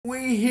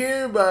We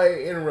hereby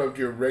interrupt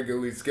your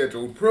regularly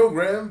scheduled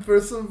program for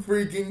some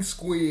freaking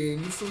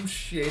squeeing, some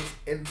shit,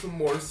 and some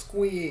more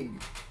squeeing.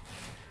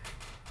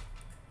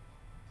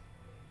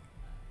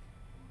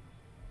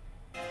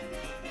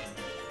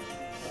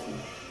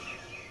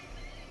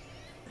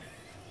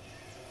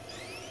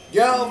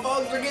 Yo,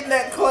 folks, we're getting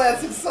that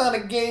classic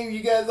Sonic game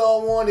you guys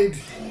all wanted.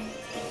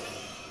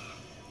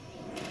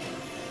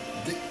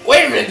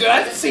 Wait a minute, did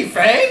I just see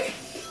Fang?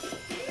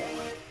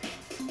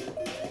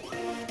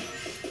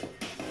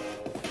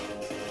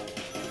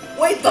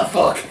 Wait the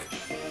fuck!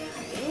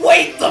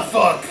 Wait the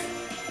fuck!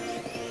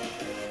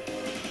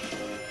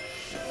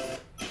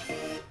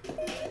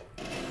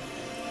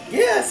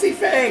 Yeah, I see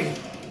Fang!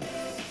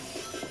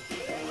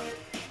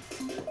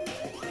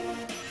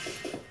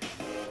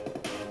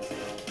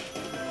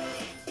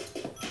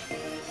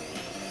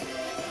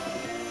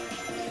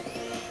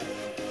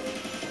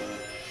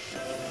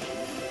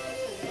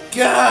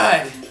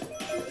 God!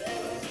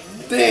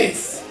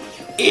 This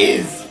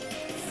is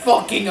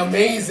fucking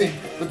amazing!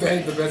 But that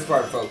ain't the best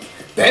part, folks.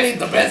 That ain't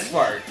the best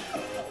part!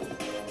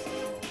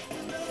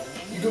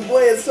 You can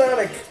play as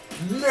Sonic,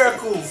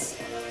 Knuckles,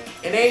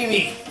 and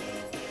Amy.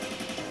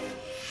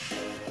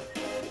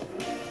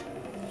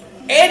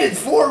 And it's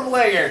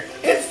 4-player!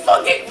 It's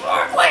fucking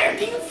 4-player!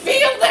 Do you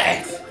feel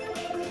that?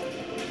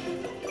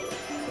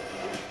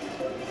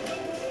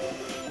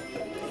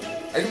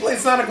 I can play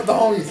Sonic with the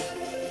homies.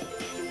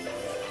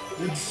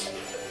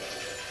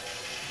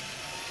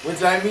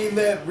 Which I mean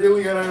that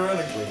really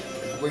unironically.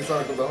 I can play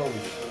Sonic with the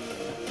homies.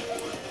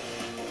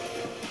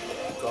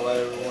 That's all I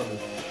ever wanted.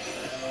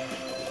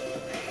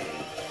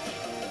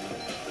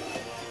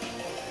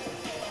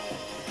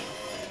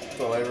 That's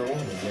all I ever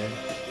wanted, man.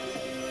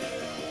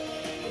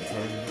 That's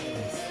how you do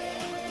this.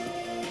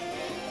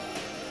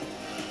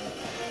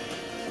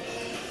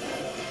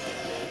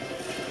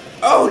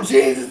 Oh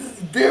Jesus, this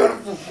is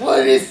beautiful.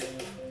 What is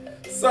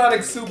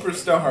Sonic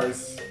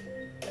Superstars?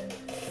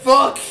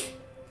 Fuck!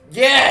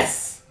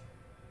 Yes!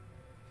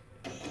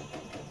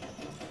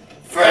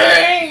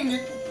 Fang!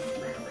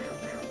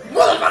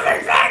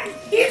 Motherfucker Fang!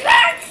 He's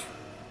back!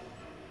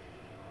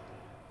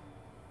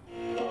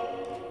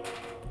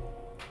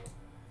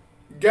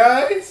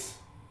 Guys?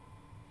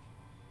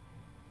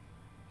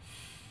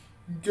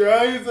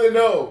 Guys, I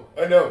know.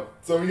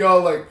 Some of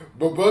y'all like,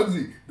 but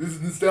Bugsy, this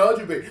is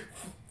nostalgia bait.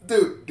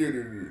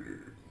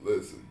 Dude.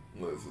 Listen.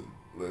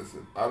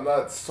 I'm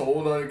not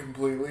sold on it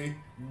completely,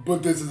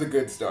 but this is a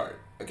good start,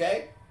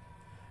 okay?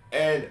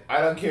 And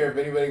I don't care if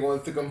anybody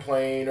wants to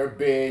complain or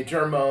bitch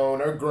or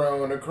moan or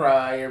groan or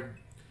cry or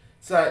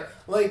sigh.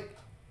 Like,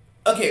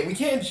 okay, we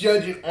can't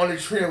judge it on a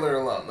trailer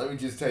alone. Let me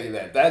just tell you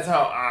that. That's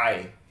how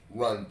I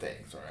run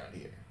things around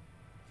here.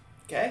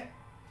 Okay?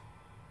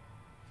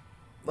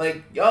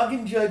 Like, y'all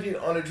can judge it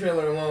on a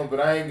trailer alone, but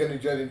I ain't gonna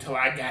judge it until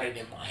I got it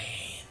in my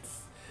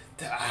hands.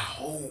 Till I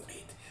hold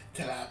it.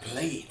 Till I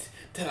play it.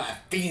 Till I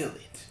feel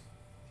it.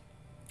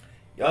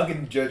 Y'all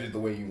can judge it the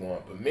way you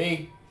want, but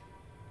me,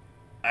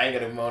 I ain't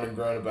gonna moan and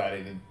groan about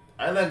it. And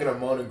I'm not gonna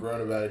moan and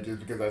groan about it just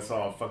because I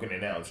saw a fucking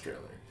announced trailer.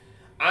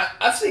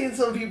 I've seen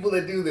some people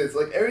that do this.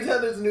 Like, every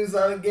time there's a new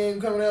Sonic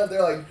game coming out,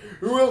 they're like,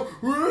 well,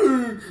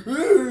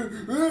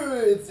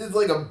 it's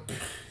like a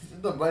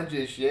bunch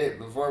of shit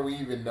before we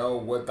even know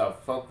what the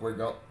fuck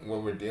what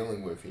we're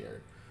dealing with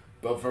here.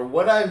 But for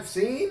what I've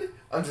seen,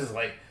 I'm just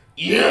like,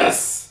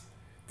 yes!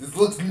 This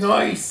looks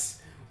nice!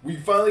 We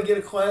finally get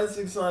a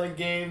classic Sonic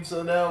game,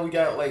 so now we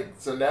got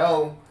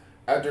now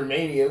after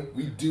Mania,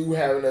 we do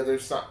have another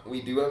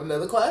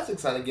classic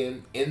Sonic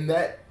game in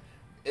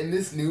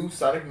this new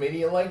Sonic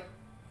Mania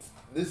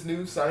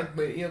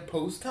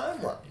post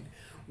timeline,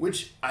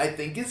 which I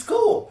think is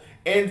cool.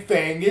 And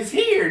Fang is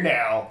here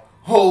now.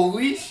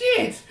 Holy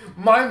shit!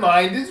 My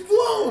mind is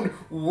blown.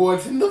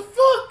 What in the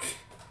fuck?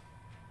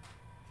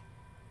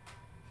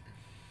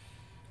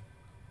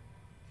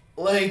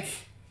 Like,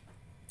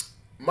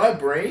 my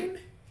brain,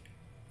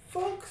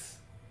 folks,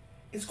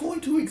 is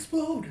going to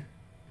explode.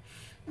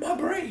 My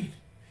brain.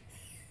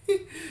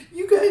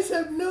 You guys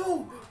have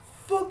no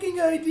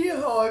fucking idea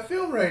how I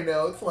feel right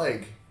now. It's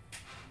like,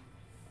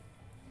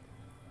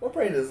 my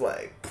brain is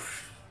like,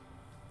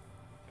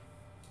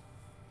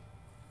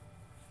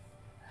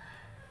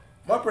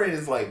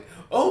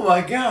 oh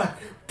my god.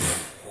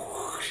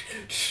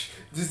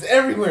 Just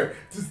everywhere.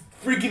 Just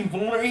freaking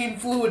brain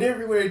fluid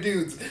everywhere,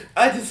 dudes.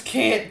 I just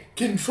can't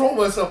control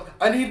myself.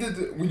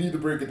 We need to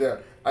break it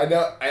down. I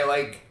know.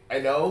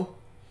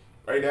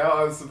 Right now,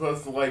 I was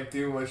supposed to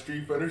do my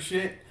Street Fighter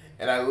shit,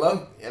 and I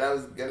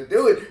was gonna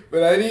do it,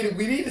 but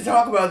we need to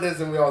talk about this,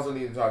 and we also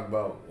need to talk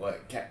about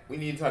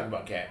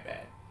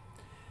Catbat,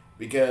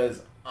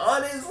 because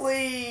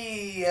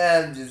honestly,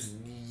 I'm just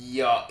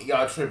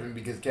y'all tripping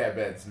because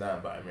Catbat's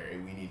not binary.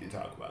 We need to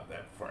talk about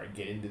that before I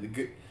get into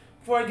the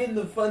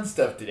fun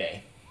stuff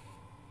today,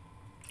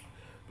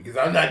 because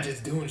I'm not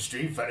just doing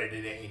Street Fighter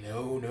today.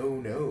 No,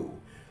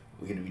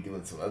 we're gonna be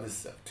doing some other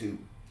stuff too.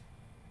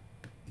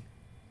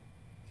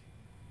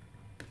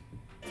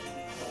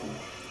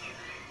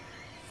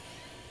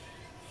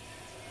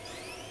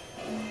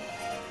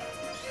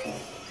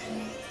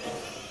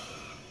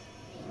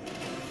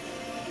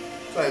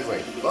 I was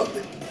like, fuck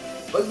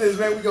this,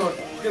 man. We're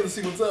gonna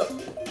see what's up.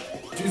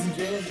 Juice and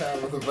jam time,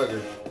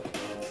 motherfucker.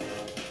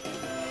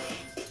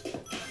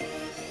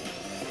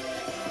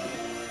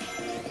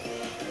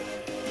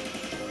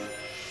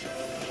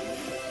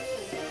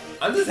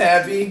 I'm just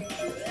happy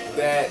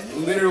that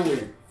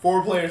literally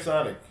 4-player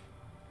Sonic.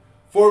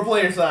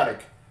 4-player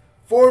Sonic.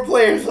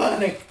 4-player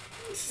Sonic.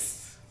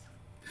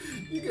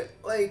 You got,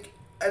 like,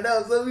 I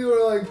know some people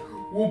are like,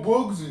 well,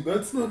 Bugsy,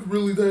 that's not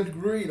really that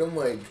great. I'm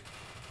like,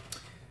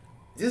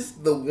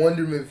 just the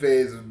wonderment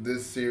phase of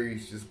this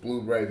series just blew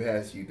right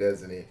past you,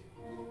 doesn't it?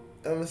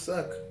 That must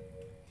suck.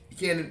 You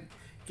can't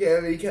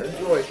have any kind of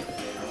joy.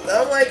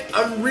 I'm like,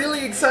 I'm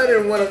really excited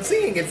in what I'm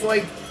seeing. It's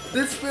like,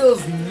 this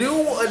feels new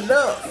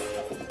enough.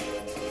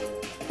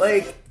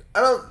 Like,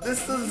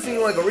 this doesn't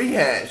seem like a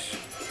rehash.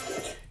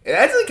 It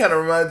actually kind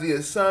of reminds me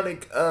of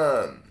Sonic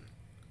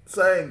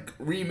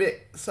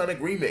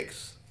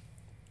Remix.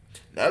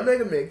 Not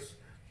Mega Mix.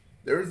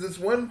 There was this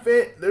one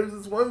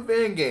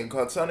fan game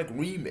called Sonic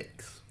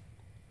Remix.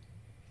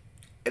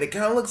 And it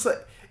kind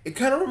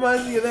of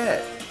reminds me of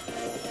that.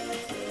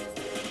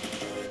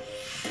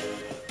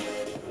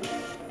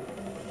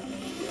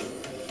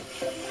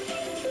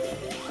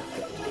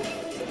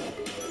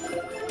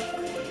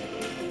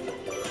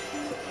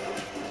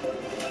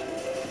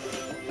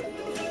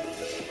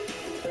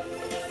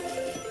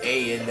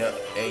 And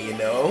you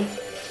know,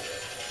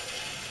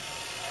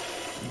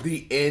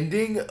 the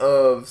ending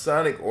of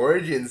Sonic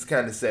Origins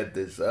kind of set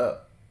this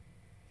up.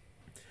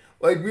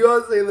 Like, we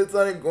all say that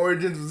Sonic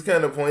Origins was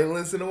kind of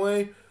pointless in a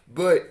way,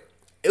 but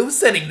it was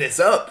setting this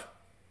up.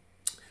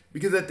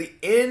 Because at the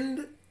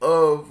end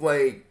of,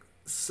 like,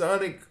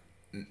 Sonic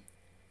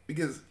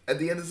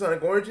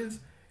Origins,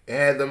 it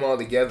had them all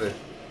together.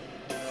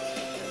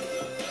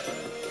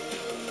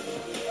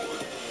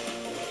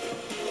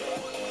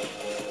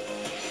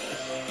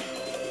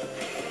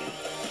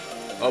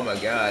 Oh my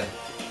god.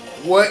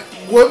 What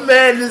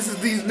madness is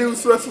these new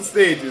special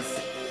stages?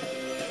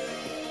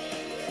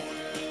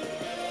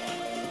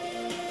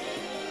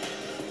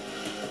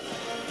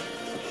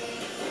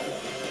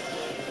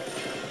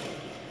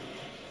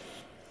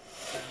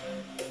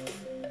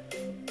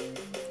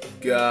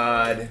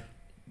 God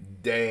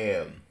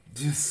damn.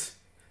 Just,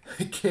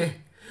 I can't.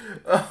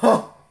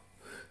 Oh.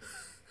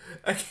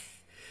 I can't.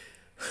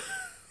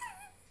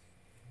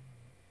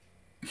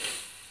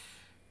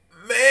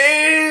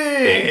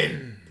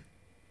 Man.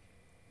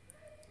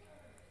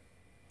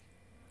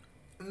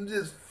 I'm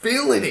just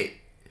feeling it.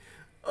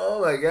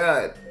 Oh my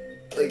god.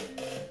 Like,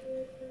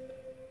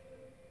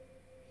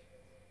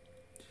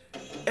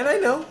 and I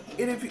know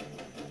if you,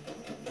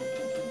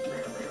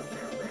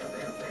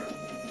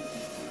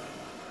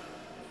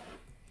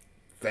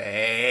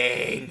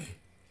 Fang.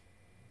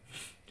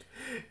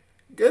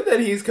 Good that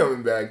he's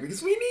coming back,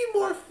 because we need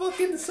more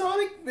fucking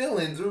Sonic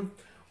villains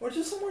or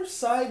just some more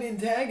side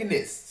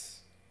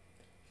antagonists.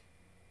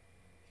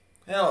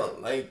 Hell,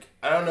 like,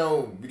 I don't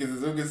know, because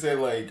Azuka said,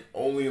 like,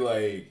 only,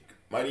 like,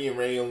 Mighty and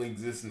Ray only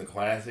exists in the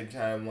classic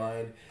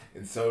timeline,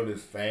 and so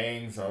does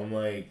Fang, so I'm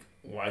like,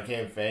 why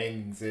can't Fang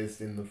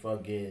exist in the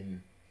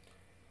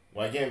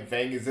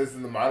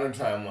modern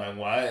timeline?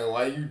 Why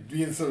are you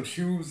being so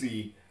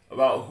choosy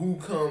about who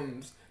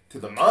comes to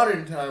the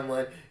modern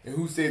timeline and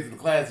who stays in the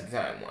classic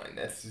timeline?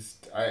 That's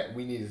just,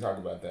 we need to talk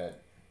about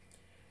that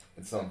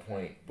at some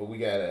point, but we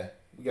gotta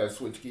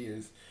switch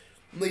gears.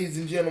 Ladies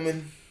and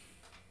gentlemen,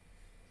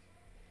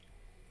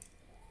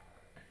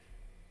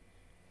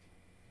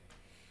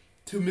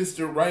 to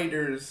Mr.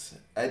 Writer's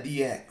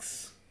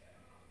DX.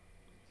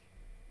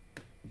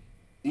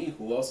 See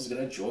who else is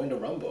going to join the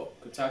Rumble.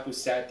 Kotaku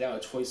sat down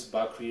with Toy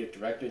Sabot creative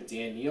director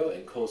Dan Neo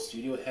and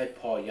co-studio head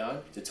Paul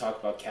Yan to talk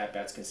about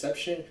Catbat's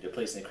conception, their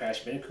place in the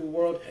Crash Bandicoot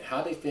world, and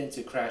how they fit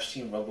into Crash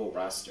Team Rumble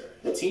roster.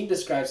 The team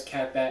describes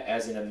Catbat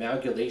as an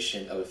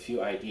amalgamation of a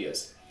few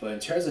ideas, but in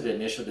terms of the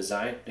initial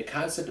design, the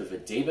concept of a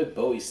David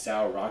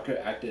Bowie-style rocker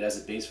acted as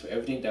a base for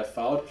everything that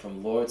followed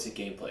from lore to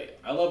gameplay.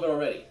 I love it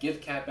already. Give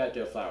Catbat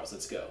their flowers,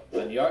 let's go.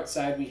 On the art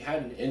side, we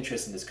had an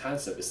interest in this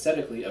concept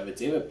aesthetically of a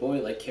David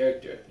Bowie-like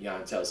character,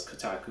 Jan tells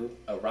Kotaku.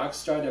 A rock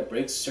star that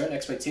breaks certain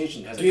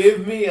expectations has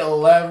Give me a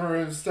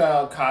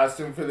Labyrinth-style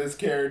costume for this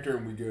character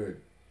and we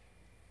good.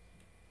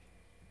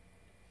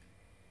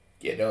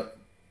 Y'all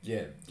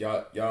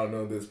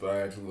know this, but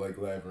I actually like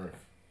Labyrinth.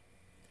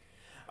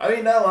 I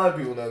mean, not a lot of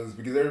people know this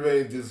because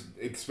everybody just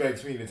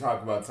expects me to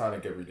talk about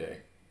Sonic every day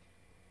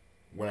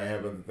when I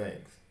have other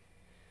things.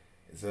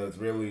 And so it's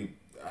really,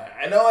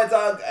 I know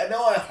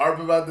I harp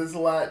about this a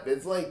lot, but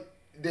it's like,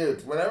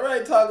 dude, whenever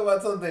I talk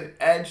about something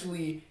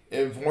actually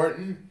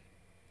important,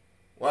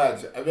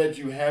 watch, I bet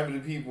you half the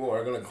people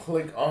are going to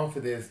click off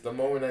of this the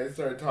moment I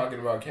start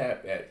talking about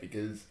Catbat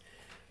because,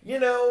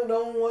 you know,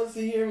 no one wants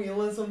to hear me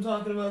unless I'm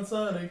talking about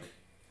Sonic.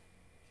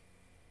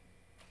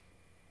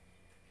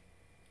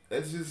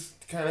 That's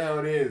just kind of how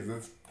it is.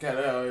 That's kind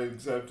of how I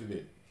accepted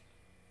it.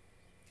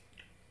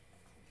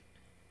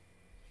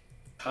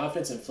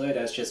 confidence and flair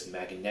that's just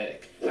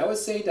magnetic. I would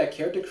say that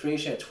character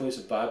creation at Toys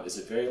with Bob is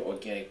a very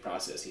organic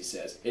process, he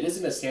says. It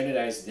isn't a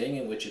standardized thing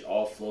in which it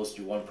all flows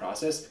through one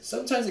process.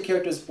 Sometimes a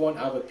character is born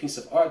out of a piece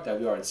of art that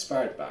we are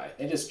inspired by,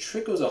 and just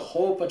trickles a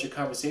whole bunch of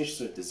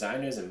conversations with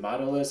designers and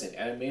modelers and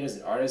animators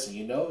and artists,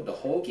 and the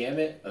whole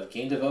gamut of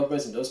game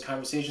developers, and those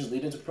conversations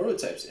lead into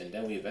prototypes, and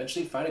then we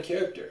eventually find a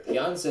character.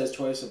 Jan says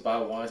Toys with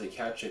Bob wanted to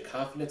capture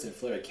confidence and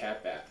flair of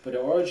Catbat, but the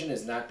origin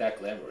is not that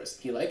glamorous.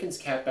 He likens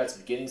Catbat's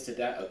beginnings to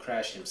that of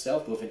Crash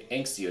himself, with an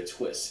angstier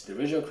twist. The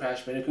original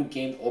Crash Bandicoot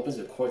game opens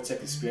with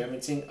Cortex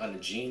experimenting on a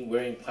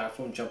jean-wearing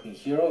platform-jumping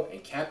hero,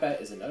 and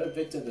Catbat is another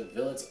victim of the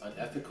villain's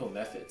unethical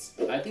methods.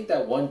 I think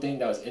that one thing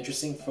that was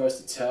interesting for us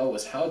to tell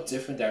was how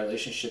different that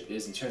relationship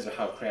is in terms of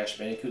how Crash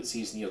Bandicoot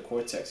sees Neo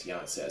Cortex,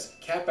 Jan says.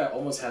 Catbat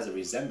almost has a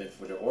resentment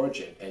for their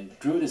origin, and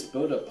through this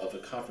buildup of a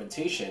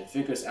confrontation,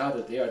 figures out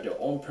that they are their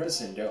own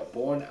person, they're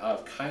born out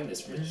of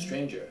kindness from a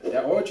stranger.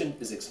 That origin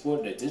is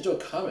explored in a digital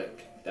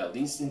comic that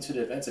leads into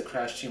the events of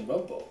Crash Team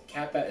Rumble.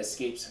 Catbat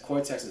escapes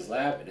Cortex's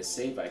lab and is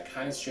saved by a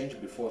kind stranger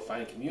before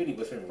finding community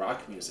within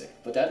rock music.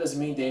 But that doesn't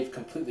mean they've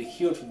completely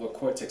healed from what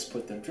Cortex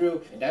put them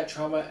through, and that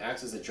trauma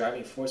acts as a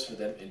driving force for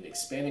them in the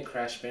expanded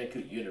Crash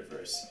Bandicoot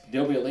universe.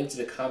 There'll be a link to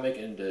the comic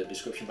in the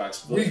description box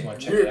below if you want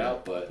to check it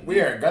out, but...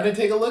 We are gonna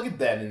take a look at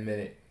that in a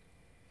minute.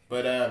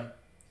 But,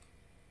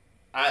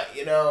 I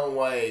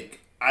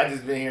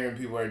just been hearing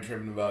people are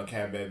tripping about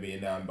Catbat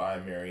being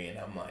non-binary, and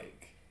I'm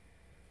like,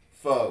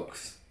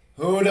 folks,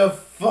 who the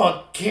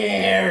fuck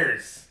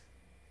cares?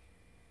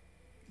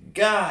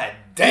 God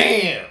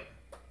damn.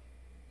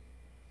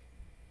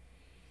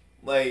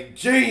 Like,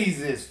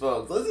 Jesus,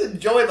 folks. Let's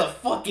enjoy the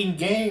fucking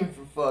game,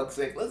 for fuck's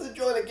sake. Let's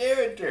enjoy the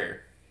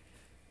character.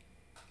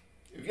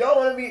 If y'all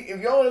wanna be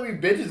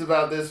bitches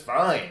about this,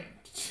 fine.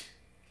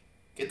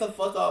 Get the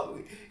fuck off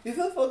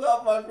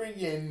my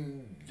freaking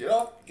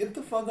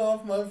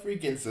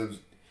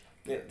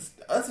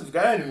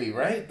unsubscribe to me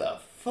right the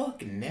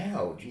fuck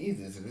now.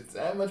 Jesus, if it's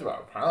that much of a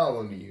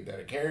problem to you that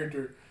a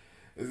character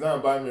is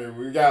not binary,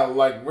 we're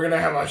gonna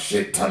have a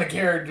shit ton of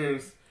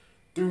characters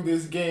through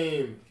this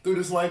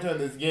lifetime of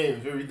this game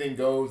if everything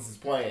goes as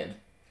planned.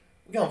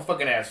 We're gonna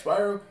fucking have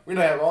Spyro, we're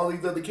gonna have all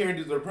these other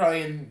characters that are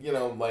probably in,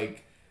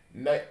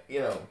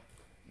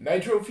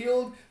 Nitro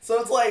Field. So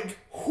it's like,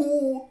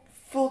 who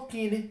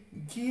fucking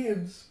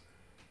gives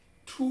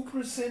 2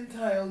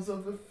 percentiles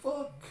of a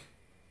fuck?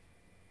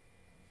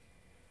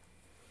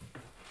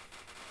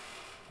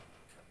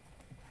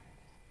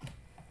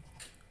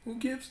 Who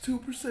gives 2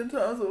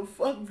 percentiles of a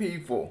fuck,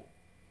 people?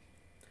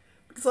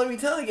 Because let me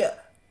tell you,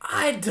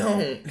 I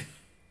don't.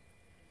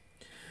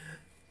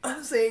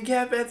 I'm saying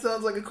Catbat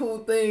sounds like a cool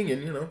thing,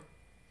 and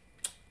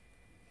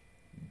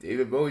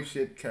David Bowie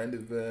shit kind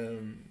of,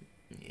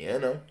 anything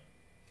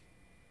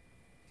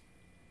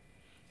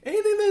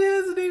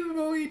that has a David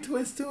Bowie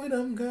twist to it,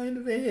 I'm kind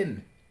of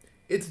in.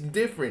 It's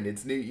different,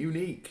 it's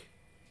unique.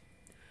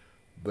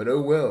 But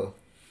oh well.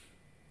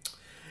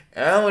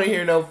 And I don't want to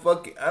hear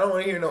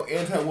no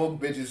anti-woke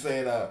bitches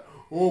saying,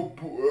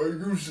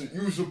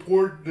 you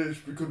support this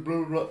because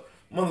blah, blah, blah.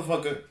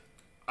 Motherfucker,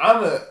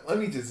 let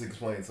me just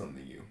explain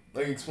something to you.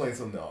 Let me explain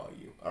something to all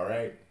of you,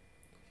 alright?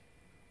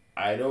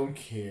 I don't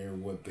care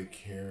what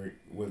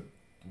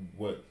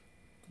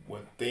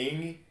what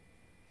thing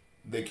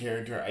the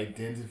character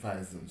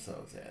identifies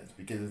themselves as,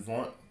 because as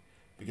long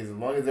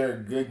as they're a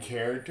good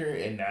character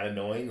and not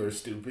annoying or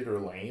stupid or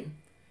lame,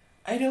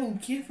 I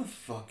don't give a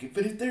fuck.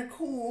 But if they're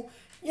cool,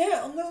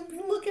 yeah, I'm gonna be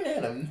looking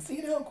at them and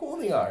seeing how cool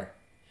they are.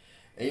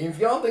 And if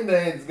y'all think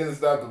that it's gonna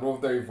stop the Rule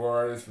 34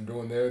 artists from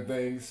doing their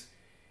things,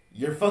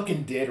 you're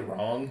fucking dead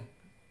wrong.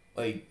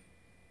 Like,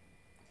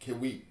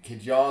 can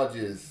y'all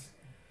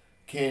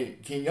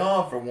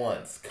for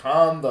once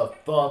calm the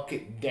fuck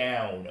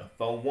down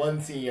for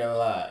once in your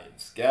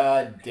lives?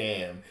 God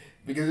damn.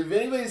 Because if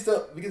anybody's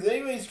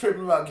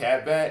tripping about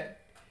Catbat,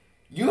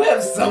 you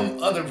have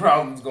some other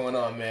problems going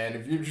on, man.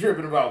 If you're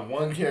tripping about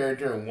one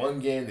character in one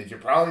game that you're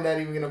probably not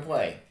even gonna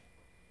play.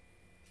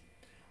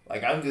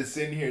 Like, I'm just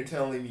sitting here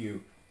telling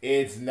you,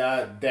 it's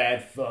not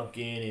that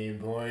fucking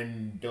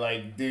important.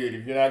 Like, dude,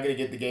 if you're not gonna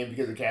get the game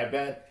because of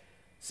Catbat,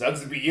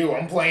 sucks to be you.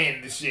 I'm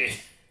playing the shit.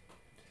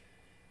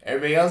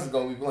 Everybody else is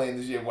gonna be playing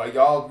this shit while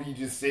y'all be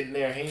just sitting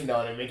there hating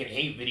on it, making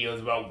hate videos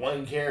about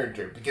one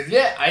character. Because,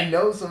 yeah, I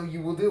know some of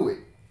you will do it.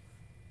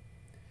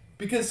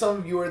 Because some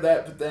of you are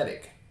that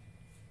pathetic.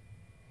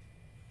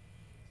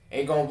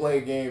 Ain't gonna play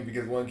a game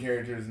because one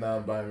character is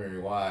non-binary.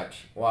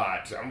 Watch.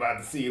 I'm about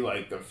to see,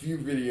 like, a few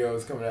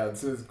videos coming out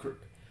since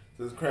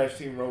Crash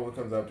Team Rumble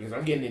comes out, because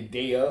I'm getting it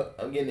day up.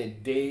 I'm getting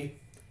it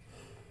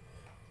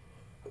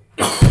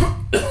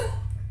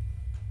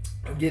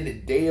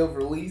day of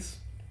release.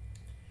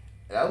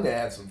 And I'm gonna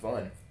have some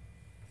fun.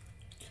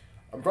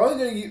 I'm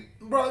probably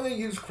gonna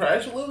use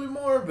Crash a little bit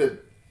more,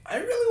 but I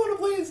really want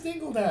to play as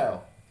Dingle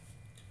now.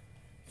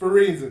 For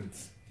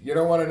reasons you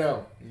don't want to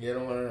know.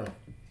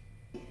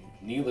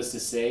 needless to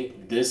say,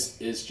 this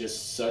is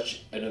just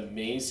such an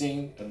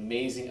amazing,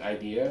 amazing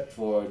idea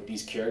for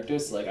these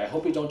characters. Like, I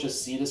hope we don't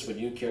just see this for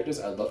new characters.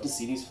 I'd love to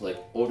see these for, like,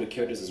 older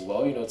characters as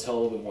well, you know, tell a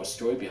little bit more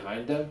story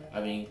behind them.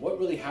 I mean, what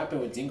really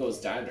happened with Dingo's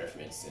Diner, for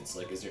instance?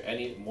 Like, is there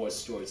any more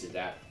story to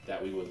that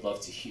we would love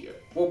to hear?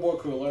 What more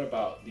could we learn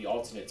about the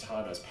alternate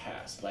Tana's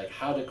past? Like,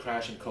 how did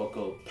Crash and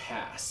Coco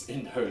pass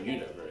in her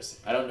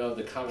universe? I don't know if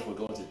the comic will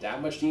go into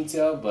that much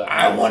detail, but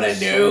I want to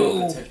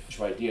know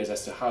potential ideas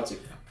as to how to.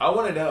 I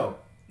want to know.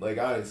 Like,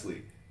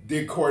 honestly,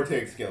 did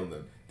Cortex kill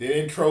them?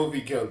 Did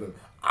Trophy kill them?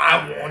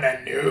 I want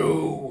to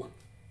know.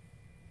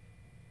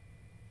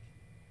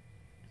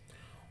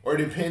 Or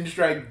did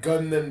Pinstripe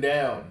gun them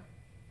down?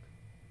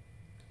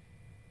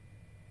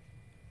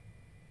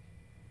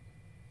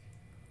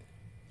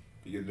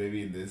 Because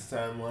maybe in this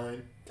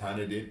timeline,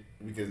 Tana did.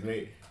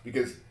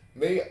 Because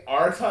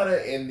our Tana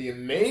in the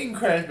main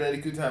Crash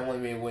Bandicoot timeline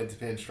may have went to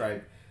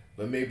Pinstripe,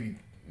 but maybe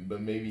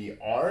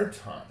our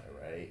Tana,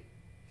 right?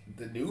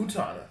 The new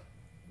Tana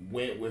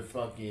went with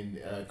fucking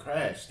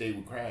Crash, stayed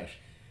with Crash.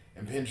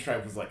 And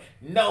Pinstripe was like,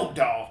 no,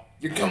 doll,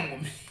 you're coming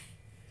with me.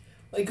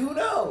 Like, who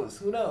knows?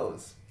 Who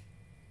knows?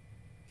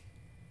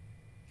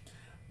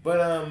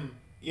 But,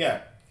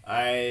 yeah,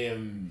 I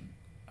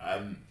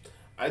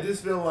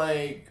just feel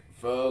like,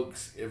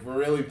 folks, if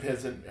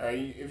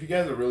you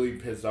guys are really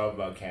pissed off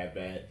about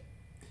Catbat,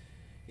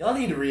 y'all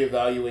need to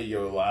reevaluate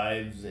your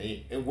lives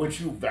and what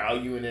you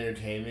value in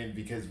entertainment,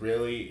 because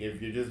really,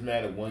 if you're just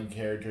mad at one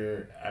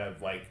character out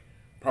of, like,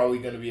 probably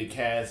going to be a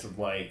cast of,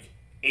 like,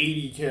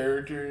 80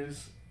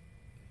 characters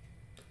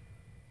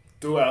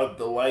throughout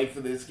the life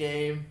of this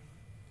game,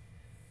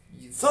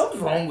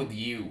 something's wrong with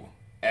you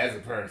as a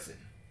person.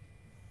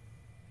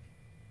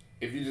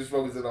 If you just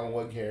focus it on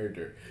one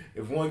character.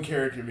 If one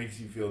character makes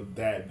you feel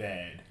that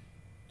bad,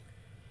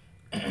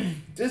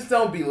 just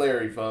don't be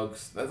Larry,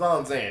 folks. That's all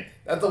I'm saying.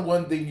 That's the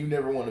one thing you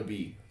never want to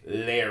be.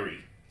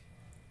 Larry.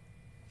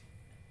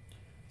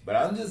 But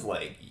I'm just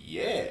like,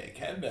 yeah,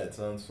 Catbat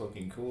sounds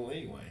fucking cool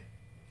anyway.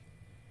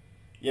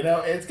 You know,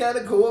 it's kind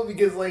of cool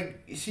because,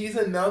 like, she's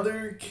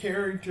another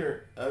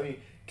character. I mean,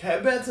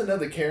 Catbat's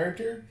another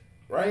character,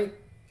 right?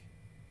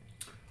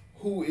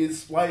 Who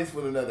is spliced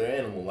with another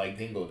animal, like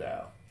Dingo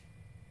Dow.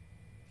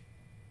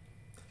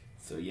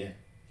 So, yeah.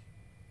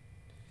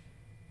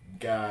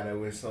 God, I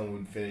wish someone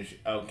would finish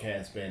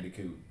Outcast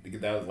Bandicoot,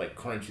 because that was, like,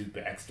 Crunch's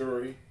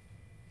backstory.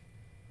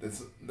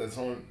 That's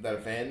one that a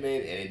fan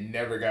made, and it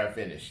never got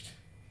finished.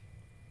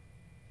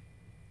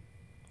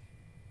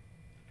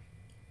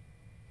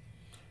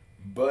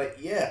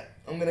 But yeah,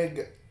 I'm gonna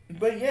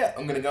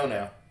go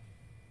now.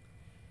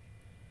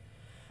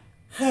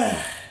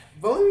 But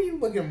let me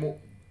look at more.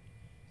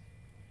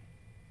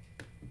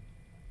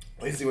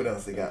 Let's see what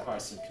else they got.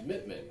 Requires some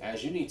commitment,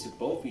 as you need to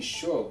both be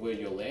sure of where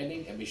you're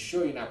landing and be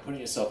sure you're not putting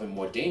yourself in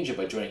more danger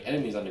by joining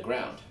enemies on the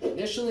ground.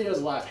 Initially, there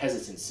was a lot of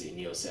hesitancy,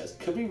 Neo says.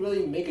 Could we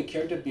really make a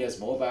character be as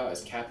mobile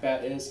as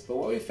Catbat is? But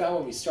what we found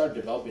when we started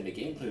developing the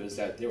gameplay was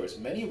that there was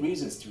many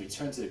reasons to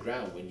return to the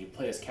ground when you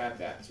play as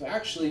Catbat. So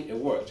actually, it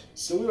worked.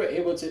 So we were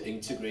able to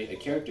integrate a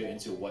character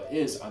into what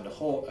is, on the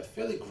whole, a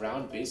fairly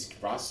ground-based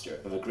roster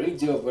with a great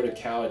deal of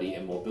verticality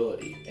and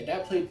mobility. And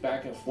that played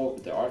back and forth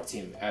with the art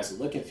team as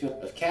the look and feel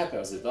of Catbat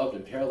was developed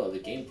in parallel to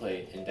the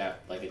gameplay in that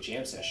like a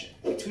jam session.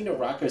 Between the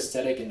rocker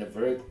aesthetic and the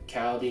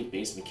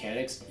verticality-based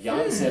mechanics,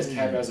 Jan says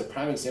Catbat is a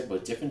prime example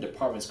of different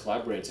departments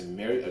collaborating to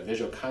marry a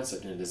visual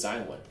concept and a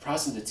design one. The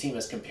process of the team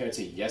as compared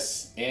to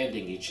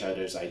yes-anding each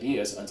other's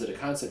ideas until the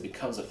concept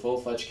becomes a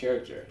full-fledged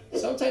character.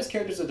 Sometimes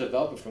characters are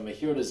developed from a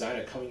hero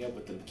designer coming up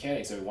with the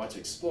mechanics that we want to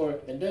explore,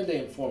 and then they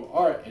inform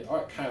art, and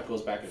art kind of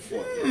goes back and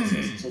forth.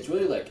 So it's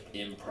really like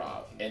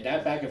improv. And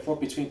that back and forth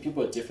between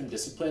people with different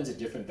disciplines and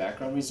different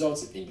background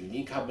results in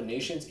unique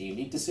combinations and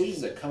unique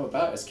decisions that come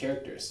about as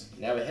characters.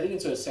 Now we're heading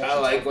into a section. I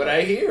like what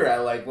I hear.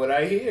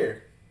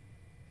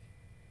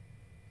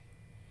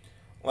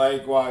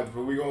 Like what?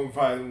 But we're gonna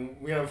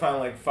find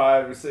like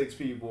 5 or 6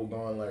 people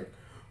going like,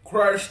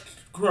 Crash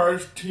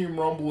Team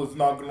Rumble is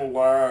not gonna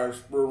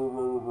last.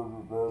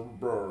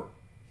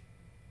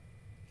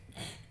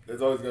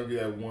 There's always gonna be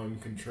that one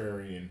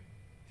contrarian,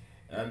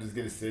 and I'm just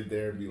gonna sit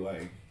there and be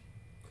like,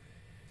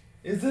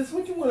 is this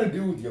what you want to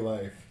do with your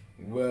life?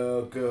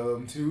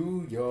 Welcome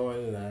to your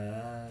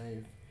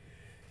life.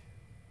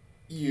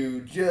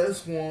 You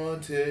just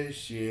want to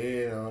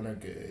shit on a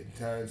good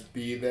times,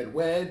 be that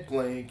wet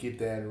blanket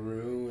that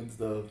ruins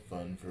the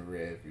fun for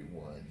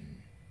everyone.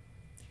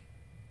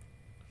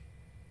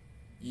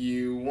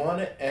 You want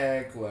to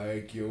act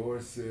like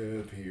you're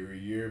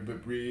superior,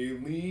 but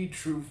really,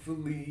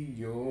 truthfully,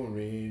 you're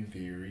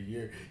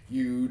inferior.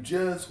 You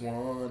just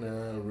want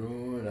to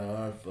ruin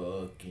our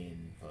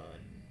fucking fun.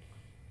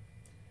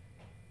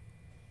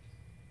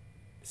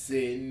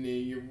 Sitting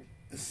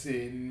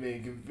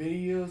making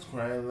videos,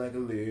 crying like a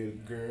little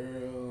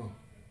girl,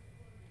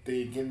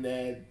 thinking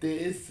that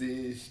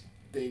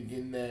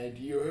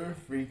you're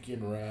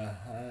freaking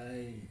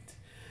right.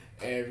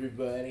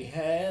 Everybody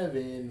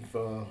having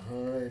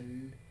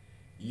fun.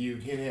 You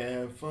can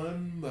have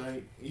fun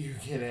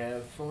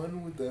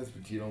with us,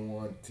 but you don't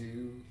want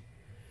to.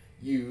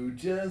 You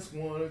just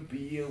wanna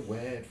be a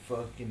wet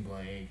fucking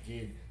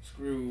blanket,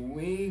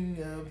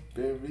 screwing up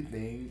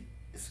everything,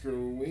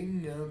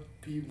 screwing up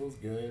people's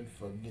good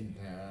fucking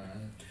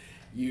time.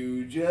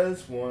 You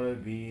just wanna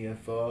be a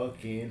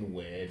fucking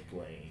wet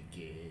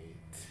blanket.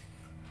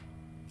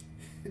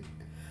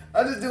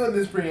 I'm just doing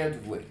this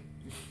preemptively.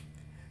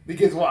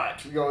 Because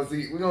watch,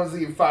 we're gonna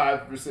see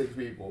 5 or 6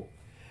 people.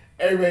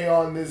 Everybody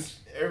gonna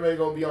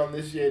be on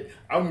this shit.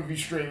 I'm gonna be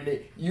streaming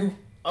it.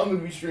 I'm gonna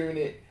be streaming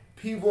it.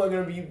 People are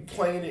gonna be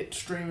playing it,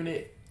 streaming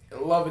it,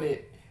 and loving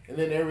it. And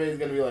then everybody's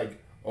gonna be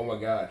like, oh my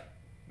god.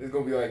 There's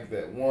gonna be like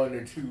that 1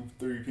 or 2,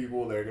 3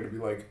 people that are gonna be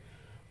like,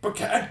 but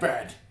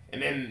Catbat.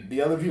 And then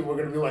the other people are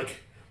gonna be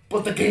like,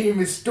 but the game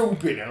is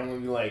stupid. And I'm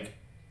gonna be like,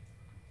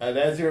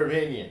 that's your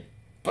opinion.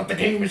 But the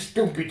game is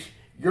stupid.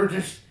 You're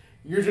just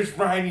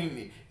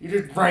riding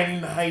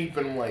the hype.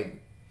 And I'm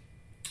like,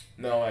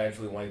 no, I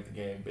actually like the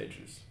game,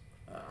 bitches.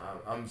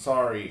 I'm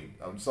sorry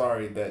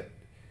that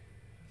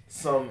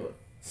someone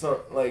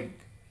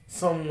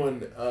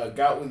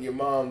got with your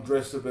mom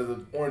dressed up as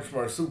an orange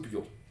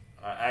marsupial.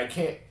 I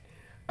can't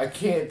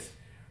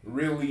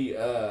really,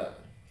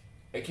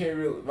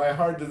 my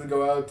heart doesn't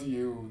go out to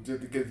you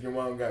just because your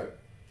mom got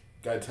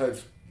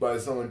touched by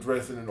someone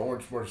dressed in an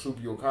orange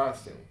marsupial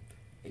costume.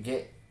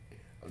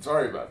 I'm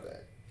sorry about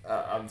that.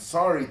 I'm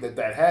sorry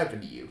that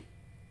happened to you.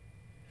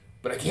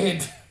 But I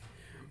can't,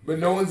 but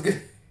no one's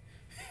gonna,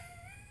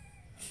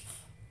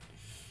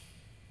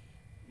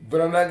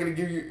 but I'm not gonna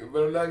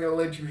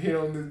let you hit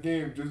on this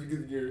game just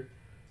because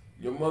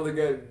your mother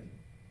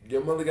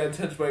got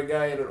touched by a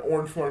guy in an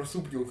orange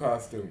marsupial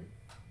costume.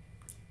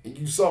 And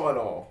you saw it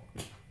all.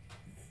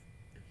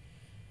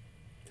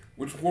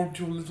 Which warped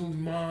your little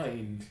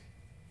mind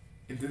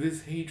into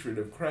this hatred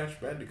of Crash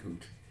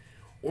Bandicoot.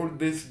 Or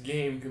this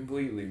game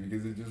completely,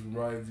 because it just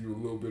reminds you a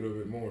little bit of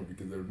it more,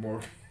 because there's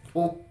more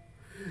people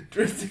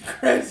dressed in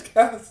Crash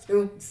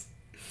costumes.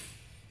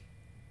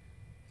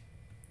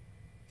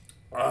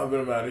 Oh, but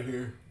I'm out of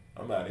here.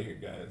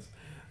 Guys.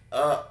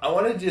 I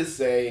want to just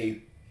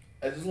say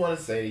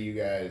to you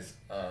guys,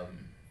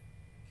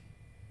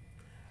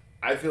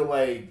 I feel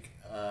like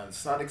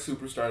Sonic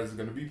Superstars is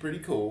going to be pretty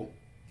cool.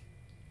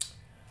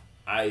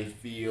 I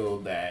feel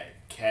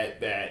that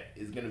Catbat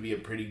is going to be a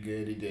pretty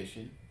good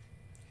addition.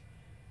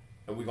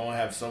 And we're going to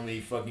have so many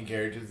fucking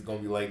characters. It's going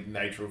to be like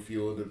Nitro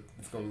Fuel.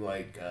 It's going to be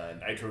like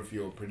Nitro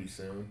Fuel pretty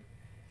soon.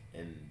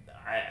 And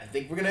I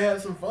think we're going to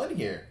have some fun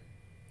here.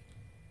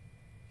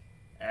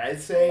 And I'd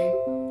say,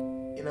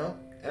 and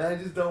I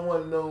just don't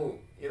want to know,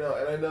 and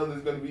I know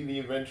there's going to be the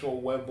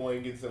eventual web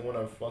blankets that want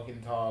to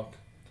fucking talk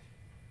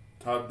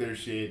their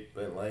shit.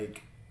 But,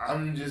 like,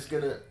 everybody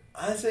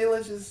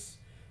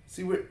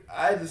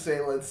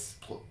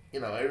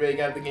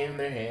got the game in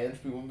their hands.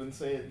 People have been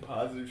saying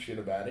positive shit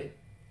about it.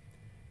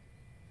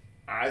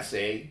 I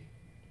say,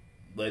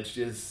 let's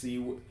just see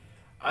with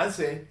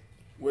Sonic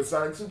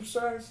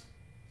Superstars,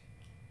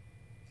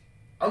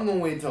 I'm going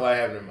to wait until I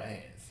have it in my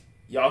hands.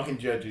 Y'all can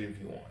judge it if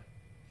you want.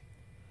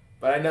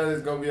 But I know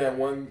there's going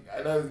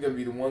to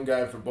be the one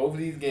guy for both of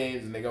these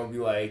games, and they're going to be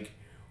like,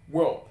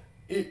 well,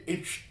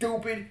 it's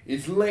stupid,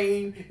 it's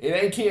lame, and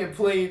I can't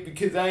play it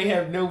because I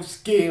have no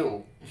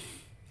skill.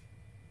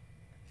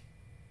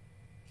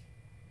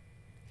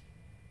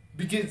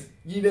 Because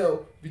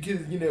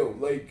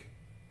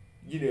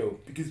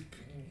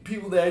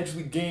people that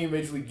actually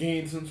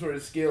gain some sort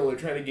of skill or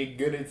try to get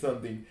good at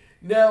something.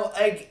 No,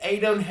 I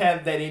don't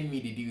have that in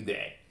me to do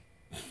that.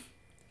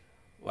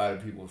 A lot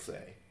of people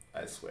say,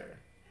 I swear.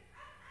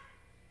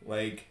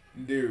 Like,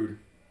 dude,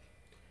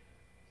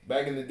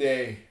 back in the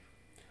day,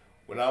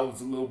 when I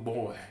was a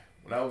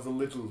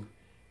little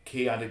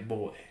chaotic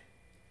boy,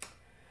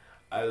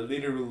 I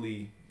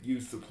literally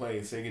used to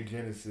play Sega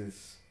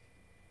Genesis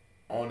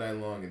all night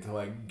long until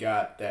I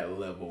got that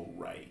level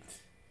right.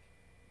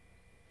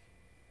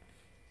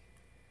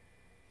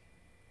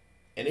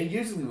 And it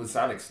usually was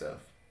Sonic stuff.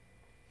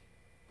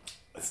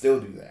 I still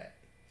do that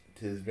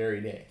to this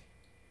very day.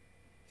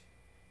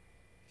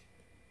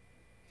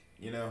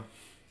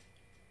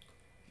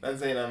 Not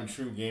saying I'm a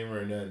true gamer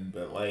or nothing,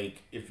 but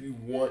like, if you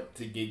want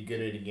to get good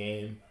at a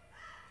game,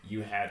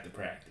 you have to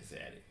practice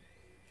at it.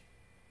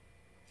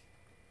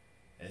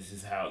 That's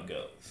just how it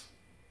goes.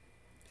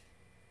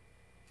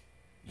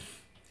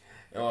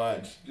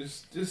 I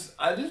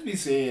just be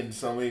seeing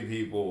so many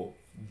people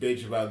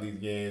bitch about these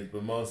games,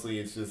 but mostly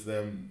it's just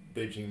them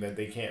bitching that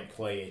they can't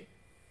play it.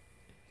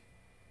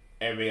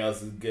 Everybody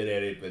else is good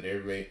at it, but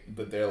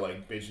they're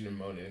like bitching and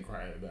moaning and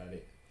crying about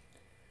it.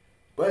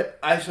 But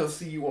I shall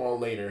see you all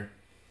later.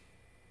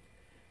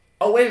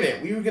 Oh, wait a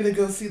minute. We were going to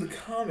go see the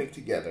comic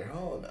together.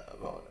 Hold up.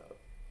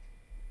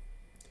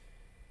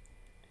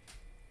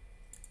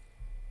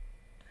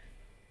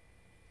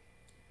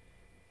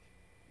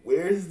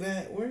 Where's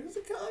the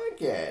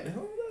comic at?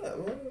 Hold up.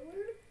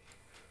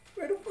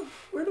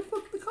 Where the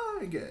fuck the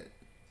comic at?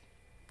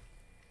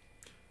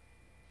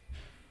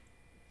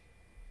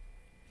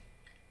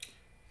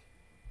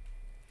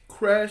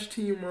 Crash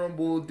Team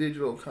Rumble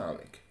digital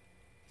comic.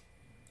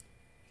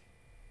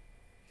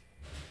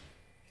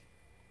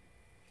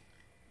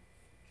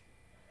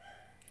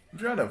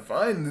 trying to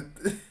find it.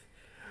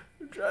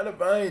 I'm trying to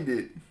find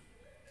it.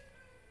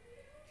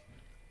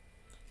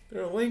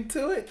 There a link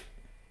to it?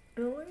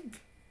 There a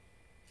link?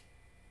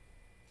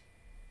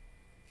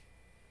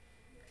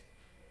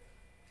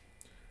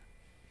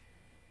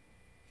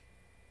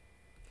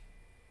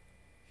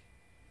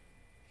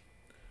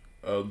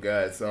 Oh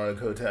god, it's on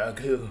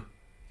Kotaku.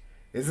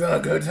 It's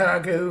on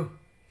Kotaku.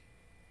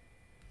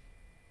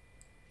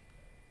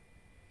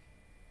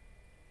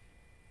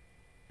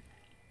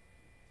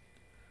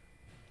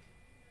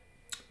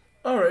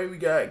 Alright, we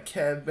got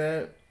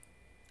Catbat.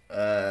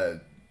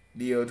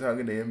 Neo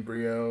talking to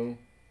Embryo.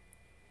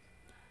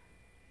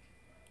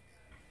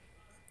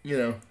 You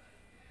know.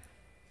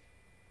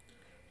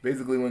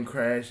 Basically when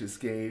Crash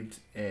escaped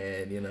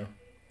and, you know,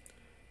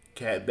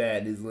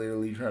 Catbat is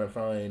literally trying to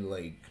find,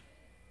 like,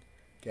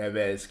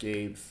 Catbat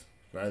escapes.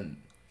 Find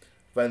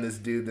this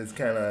dude that's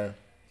kinda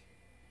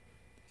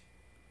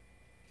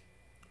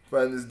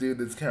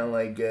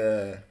like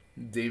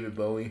David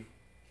Bowie.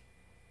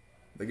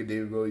 Like a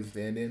David Bowie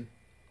stand-in.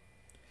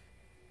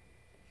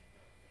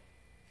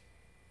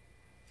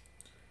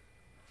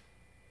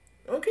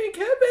 Okay,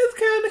 Catbat's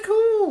kinda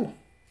cool.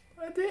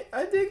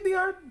 I dig the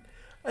art.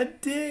 I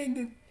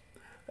dig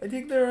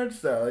their art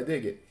style. I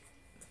dig it.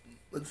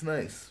 Looks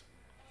nice.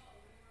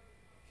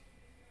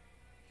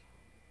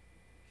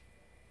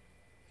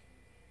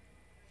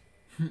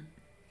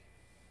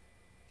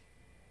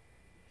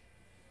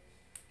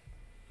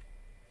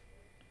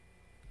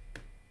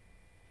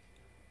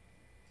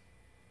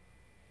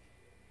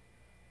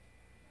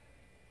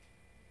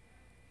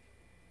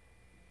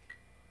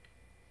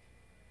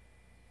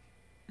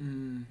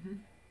 Mm-hmm.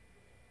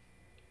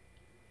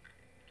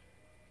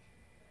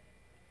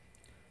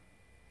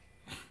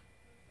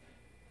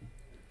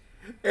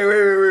 Hey,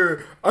 wait.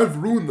 I've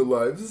ruined the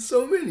lives of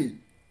so many.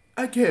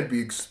 I can't be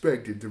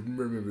expected to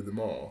remember them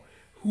all.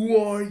 Who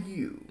are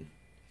you?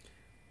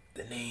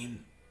 The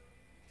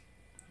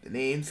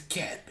name's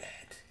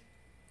Catbat.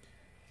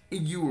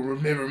 And you will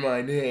remember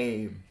my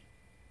name.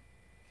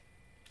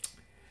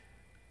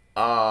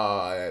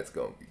 Ah, that's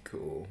gonna be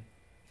cool.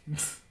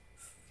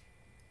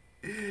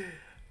 Man,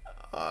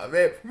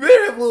 we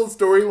better have little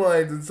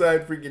storylines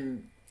inside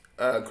freaking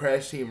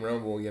Crash Team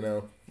Rumble, you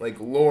know? Like,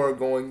 lore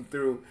going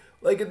through.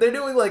 Like, if they're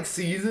doing, like,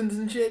 seasons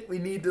and shit, we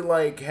need to,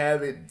 like,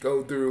 have it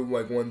go through,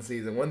 like, one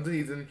season. One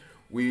season,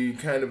 we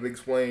kind of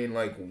explain,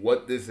 like,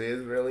 what this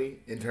is, really,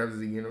 in terms of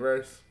the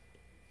universe.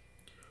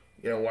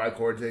 You know, why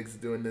Cortex is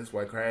doing this,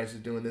 why Crash is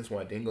doing this,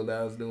 why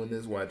Dingodile is doing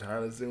this, why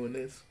Tyler's doing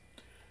this.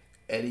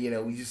 And, you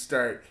know, we just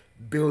start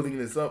building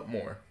this up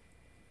more.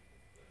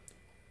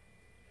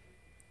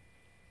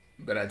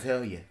 But I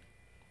tell you,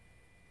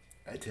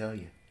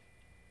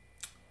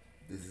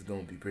 this is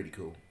going to be pretty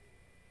cool.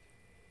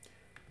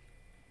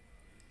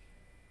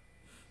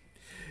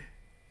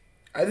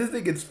 I just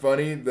think it's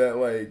funny that,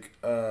 like,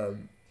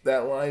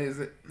 that line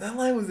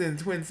was in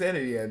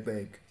Twinsanity, I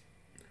think.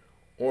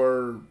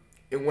 Or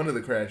in one of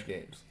the Crash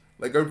games.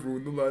 Like, I've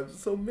ruined the lives of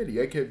so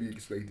many, I can't be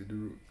expected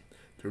to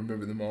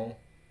remember them all.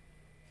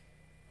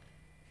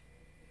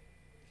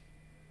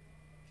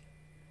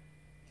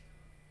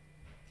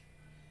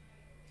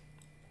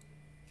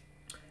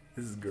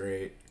 This is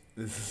great.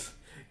 This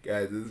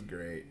is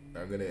great.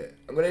 I'm gonna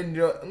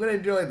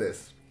enjoy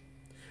this.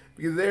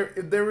 Because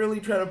if they're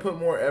really trying to put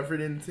more effort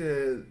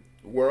into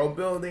world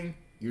building,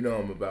 you know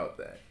I'm about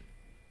that.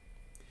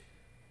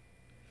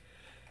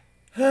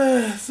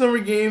 Summer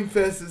Game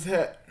Fest is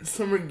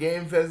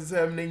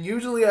happening.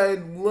 Usually I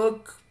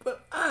look,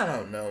 but I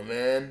don't know,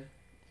 man.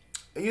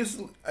 I used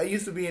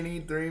to be in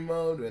E3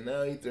 mode, but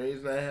now E3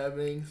 is not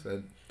happening, so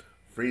it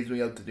frees me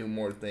up to do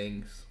more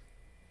things.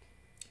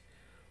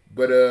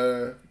 But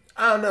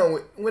I don't know.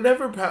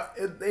 Whenever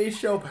if they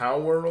show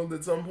Power World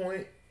at some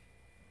point,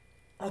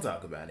 I'll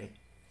talk about it.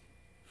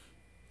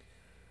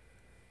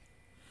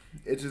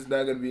 It's just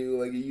not gonna be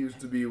like it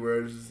used to be, where I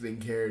was just in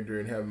character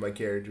and having my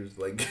characters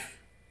like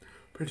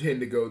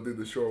pretend to go through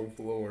the show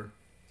floor.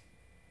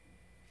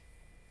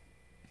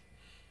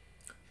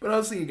 But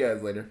I'll see you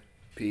guys later.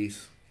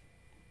 Peace.